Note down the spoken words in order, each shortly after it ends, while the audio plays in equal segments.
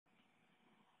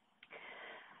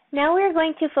Now we're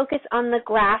going to focus on the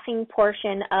graphing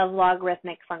portion of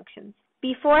logarithmic functions.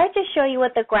 Before I just show you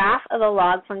what the graph of a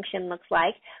log function looks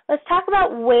like, let's talk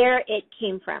about where it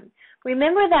came from.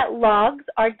 Remember that logs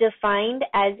are defined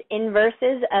as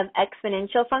inverses of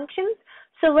exponential functions,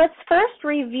 so let's first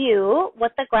review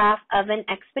what the graph of an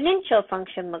exponential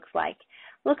function looks like.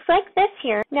 Looks like this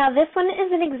here. Now this one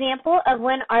is an example of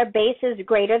when our base is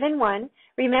greater than 1.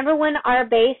 Remember, when our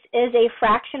base is a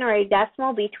fraction or a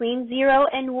decimal between 0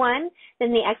 and 1,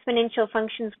 then the exponential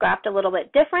function's graphed a little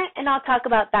bit different, and I'll talk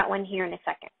about that one here in a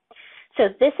second. So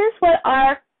this is what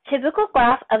our typical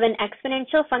graph of an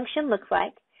exponential function looks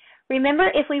like. Remember,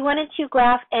 if we wanted to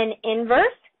graph an inverse,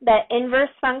 that inverse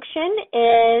function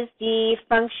is the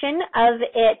function of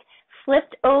it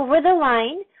flipped over the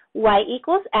line, y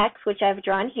equals x, which I've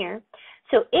drawn here.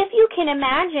 So if you can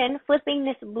imagine flipping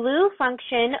this blue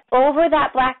function over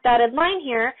that black dotted line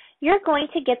here, you're going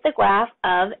to get the graph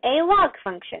of a log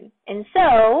function. And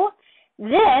so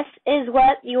this is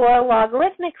what your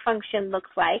logarithmic function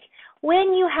looks like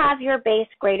when you have your base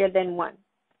greater than 1.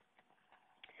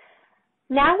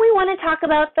 Now we want to talk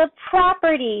about the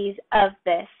properties of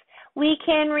this. We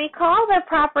can recall the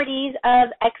properties of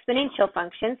exponential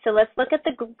functions. So let's look at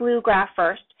the blue graph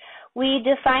first. We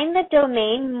define the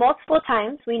domain multiple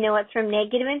times. We know it's from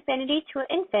negative infinity to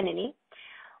infinity.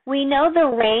 We know the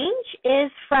range is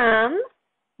from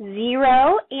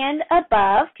 0 and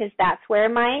above, because that's where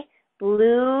my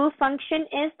blue function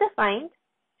is defined.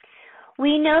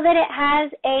 We know that it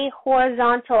has a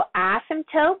horizontal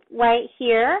asymptote right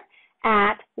here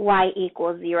at y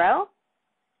equals 0.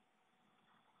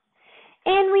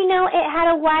 And we know it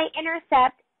had a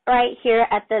y-intercept right here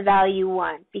at the value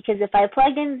 1, because if I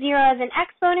plugged in 0 as an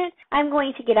exponent, I'm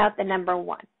going to get out the number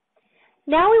 1.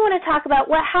 Now we want to talk about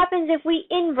what happens if we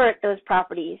invert those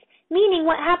properties, meaning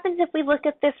what happens if we look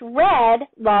at this red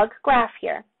log graph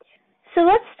here. So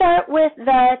let's start with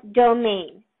the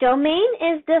domain. Domain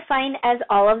is defined as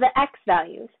all of the x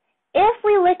values. If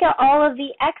we look at all of the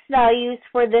x values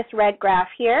for this red graph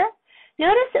here,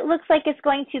 notice it looks like it's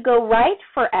going to go right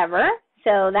forever.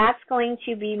 So that's going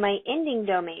to be my ending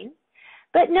domain.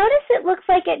 But notice it looks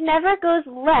like it never goes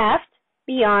left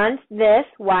beyond this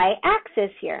y-axis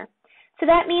here. So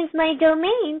that means my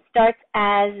domain starts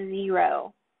as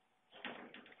 0.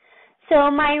 So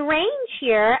my range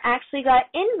here actually got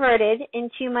inverted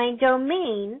into my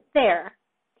domain there.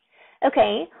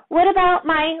 Okay, what about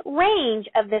my range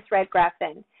of this red graph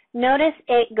then? Notice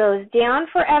it goes down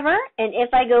forever, and if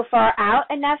I go far out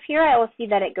enough here, I will see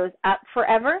that it goes up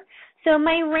forever. So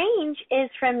my range is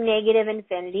from negative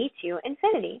infinity to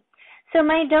infinity. So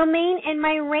my domain and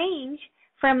my range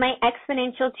from my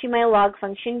exponential to my log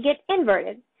function get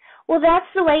inverted. Well, that's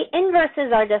the way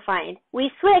inverses are defined.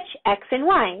 We switch x and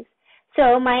y's.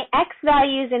 So my x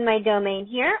values in my domain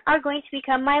here are going to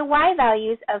become my y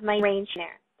values of my range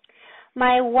there.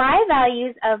 My y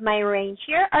values of my range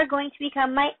here are going to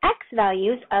become my x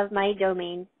values of my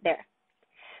domain there.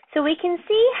 So we can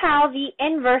see how the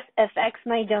inverse affects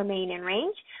my domain and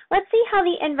range. Let's see how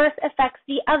the inverse affects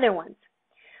the other ones.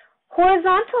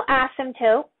 Horizontal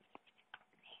asymptote.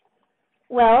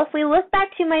 Well, if we look back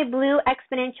to my blue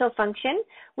exponential function,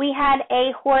 we had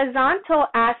a horizontal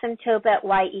asymptote at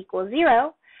y equals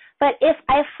 0. But if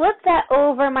I flip that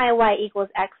over my y equals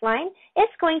x line,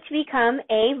 it's going to become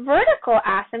a vertical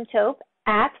asymptote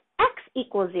at x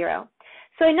equals 0.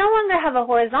 So I no longer have a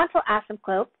horizontal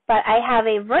asymptote, but I have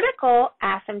a vertical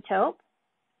asymptote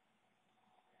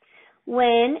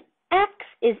when x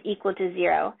is equal to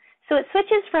 0. So it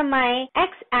switches from my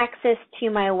x-axis to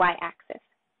my y-axis.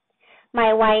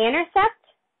 My y-intercept,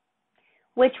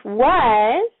 which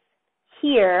was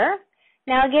here,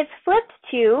 now gets flipped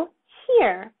to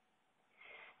here.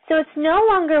 So it's no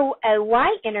longer a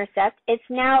y-intercept, it's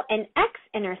now an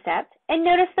x-intercept. And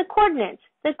notice the coordinates.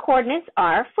 The coordinates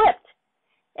are flipped.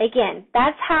 Again,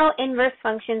 that's how inverse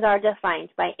functions are defined,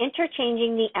 by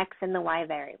interchanging the x and the y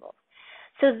variables.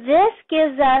 So this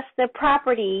gives us the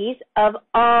properties of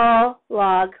all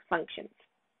log functions.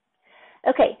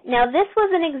 Okay, now this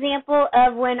was an example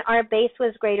of when our base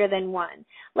was greater than 1.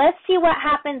 Let's see what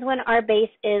happens when our base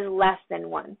is less than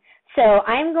 1. So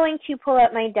I'm going to pull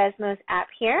up my Desmos app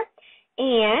here,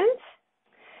 and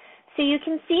so you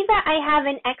can see that I have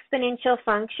an exponential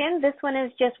function. This one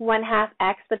is just 1/2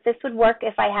 x, but this would work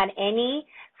if I had any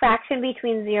fraction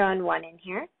between 0 and 1 in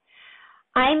here.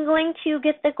 I'm going to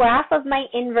get the graph of my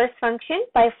inverse function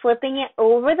by flipping it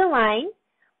over the line,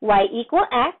 y equal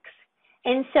x.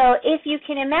 And so if you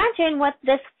can imagine what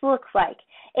this looks like,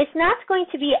 it's not going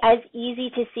to be as easy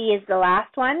to see as the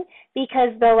last one, because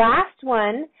the last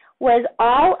one was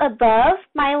all above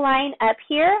my line up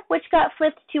here, which got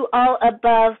flipped to all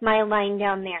above my line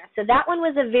down there. So that one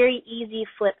was a very easy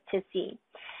flip to see.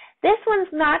 This one's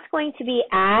not going to be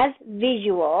as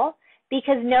visual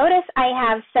because notice I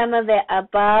have some of it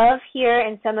above here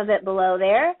and some of it below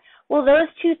there. Well, those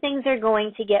two things are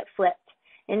going to get flipped.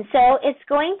 And so it's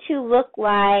going to look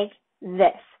like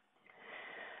this.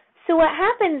 So what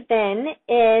happens then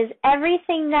is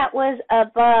everything that was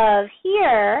above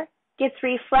here gets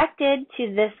reflected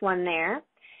to this one there,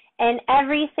 and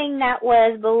everything that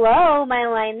was below my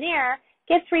line there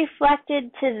gets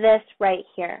reflected to this right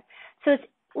here. So it's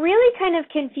really kind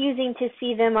of confusing to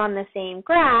see them on the same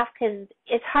graph because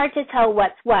it's hard to tell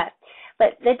what's what,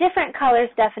 but the different colors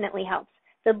definitely helps.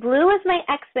 The blue is my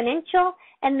exponential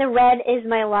and the red is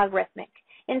my logarithmic.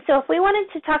 And so if we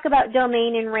wanted to talk about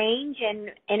domain and range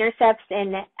and intercepts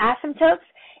and asymptotes,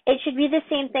 it should be the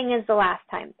same thing as the last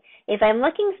time. If I'm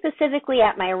looking specifically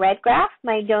at my red graph,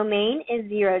 my domain is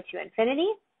 0 to infinity.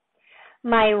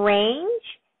 My range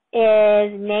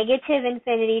is negative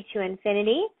infinity to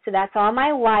infinity, so that's all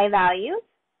my y values.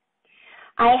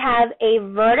 I have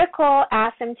a vertical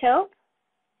asymptote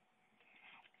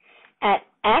at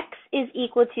x is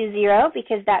equal to 0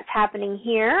 because that's happening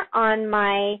here on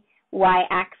my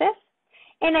y-axis.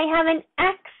 And I have an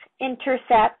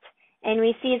x-intercept, and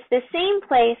we see it's the same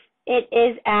place. It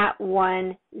is at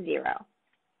 1, 0.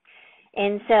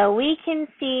 And so we can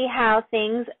see how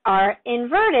things are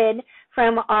inverted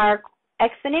from our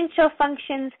exponential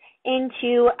functions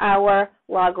into our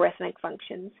logarithmic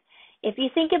functions. If you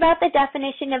think about the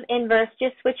definition of inverse,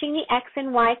 just switching the x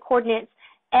and y coordinates,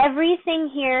 everything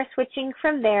here switching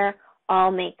from there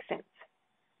all makes sense.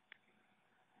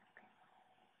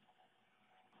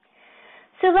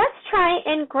 So let's try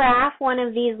and graph one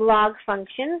of these log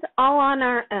functions all on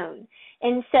our own.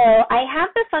 And so I have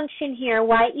the function here,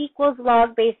 y equals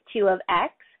log base 2 of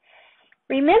x.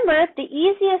 Remember, the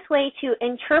easiest way to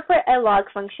interpret a log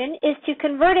function is to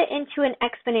convert it into an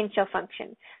exponential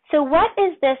function. So what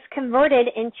is this converted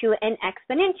into an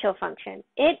exponential function?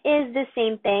 It is the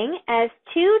same thing as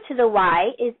 2 to the y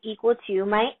is equal to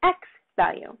my x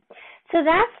value. So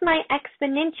that's my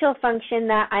exponential function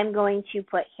that I'm going to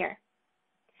put here.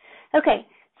 Okay,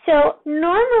 so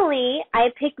normally I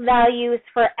pick values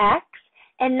for x,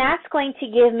 and that's going to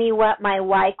give me what my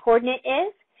y coordinate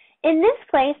is. In this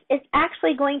place, it's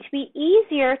actually going to be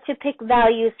easier to pick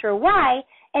values for y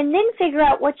and then figure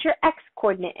out what your x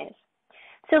coordinate is.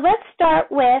 So let's start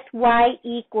with y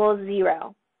equals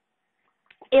 0.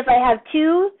 If I have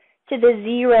 2 to the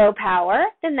 0 power,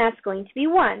 then that's going to be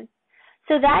 1.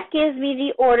 So that gives me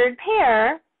the ordered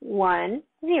pair 1,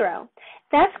 0.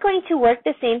 That's going to work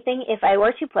the same thing if I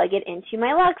were to plug it into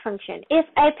my log function. If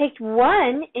I picked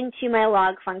 1 into my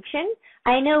log function,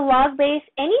 I know log base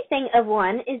anything of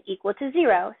 1 is equal to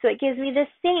 0. So it gives me the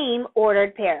same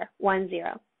ordered pair, 1,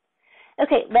 0.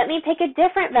 Okay, let me pick a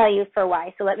different value for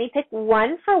y. So let me pick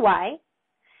 1 for y.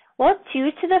 Well,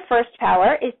 2 to the first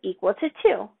power is equal to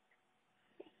 2.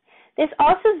 This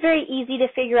also is very easy to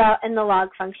figure out in the log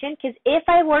function because if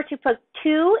I were to put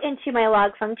 2 into my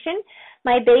log function,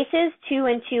 my bases 2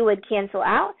 and 2 would cancel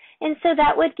out, and so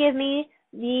that would give me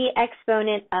the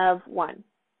exponent of 1.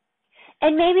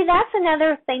 And maybe that's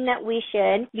another thing that we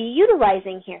should be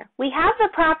utilizing here. We have the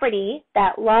property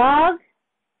that log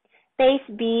base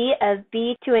b of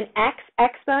b to an x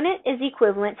exponent is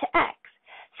equivalent to x.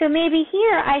 So maybe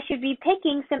here I should be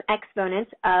picking some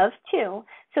exponents of 2.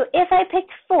 So if I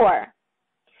picked 4,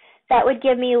 that would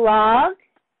give me log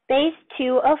base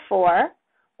 2 of 4,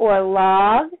 or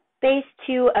log base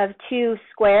 2 of 2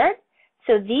 squared.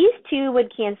 So these 2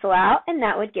 would cancel out, and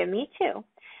that would give me 2.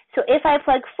 So if I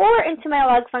plug 4 into my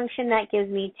log function, that gives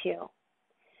me 2.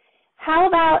 How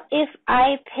about if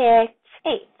I picked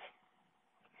 8?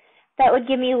 That would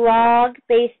give me log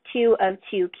base 2 of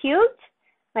 2 cubed.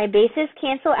 My bases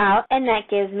cancel out, and that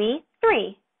gives me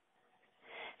 3.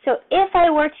 So if I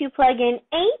were to plug in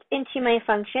 8 into my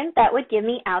function, that would give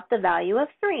me out the value of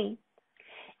 3.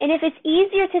 And if it's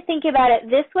easier to think about it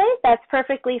this way, that's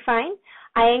perfectly fine.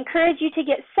 I encourage you to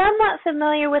get somewhat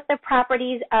familiar with the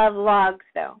properties of logs,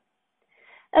 though.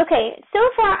 Okay, so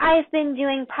far I've been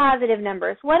doing positive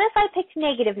numbers. What if I picked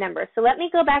negative numbers? So let me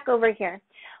go back over here.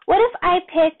 What if I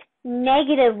picked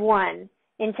negative 1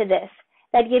 into this?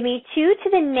 That'd give me 2 to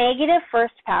the negative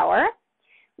first power,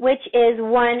 which is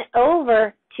 1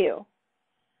 over 2.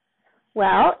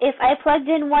 Well, if I plugged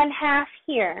in 1/2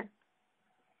 here,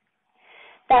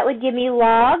 that would give me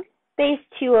log base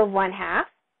 2 of 1/2.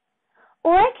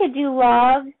 Or I could do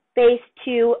log base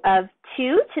 2 of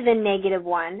 2 to the negative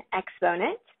 1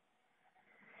 exponent.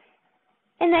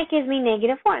 And that gives me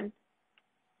negative 1.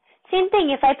 Same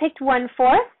thing, if I picked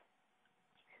 1/4,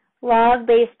 log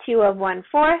base 2 of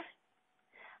 1/4,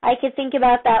 I could think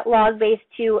about that log base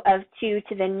 2 of 2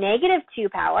 to the negative 2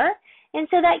 power, and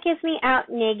so that gives me out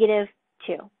negative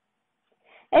 2.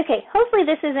 Okay, hopefully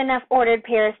this is enough ordered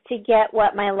pairs to get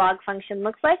what my log function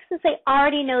looks like since I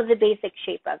already know the basic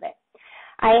shape of it.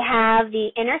 I have the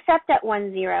intercept at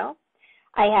 1, 0.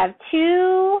 I have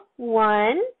 2,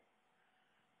 1,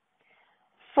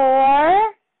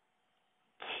 4,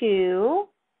 2,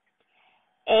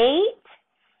 8,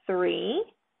 3,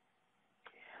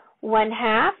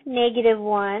 1/2, negative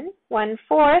 1,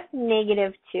 1/4,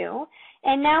 negative 2.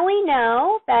 And now we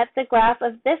know that the graph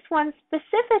of this one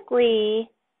specifically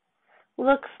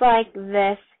looks like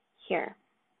this here.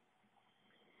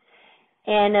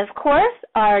 And of course,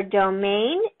 our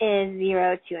domain is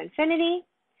 0 to infinity.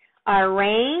 Our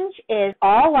range is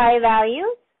all y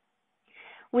values.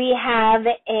 We have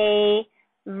a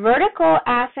vertical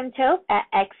asymptote at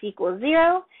x equals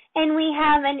 0, and we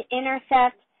have an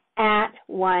intercept at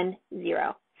 1,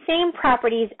 0. Same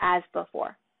properties as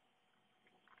before.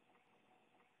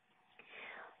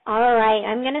 All right,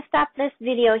 I'm going to stop this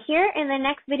video here. In the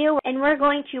next video, and we're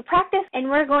going to practice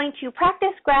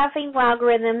graphing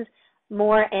logarithms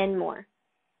more and more.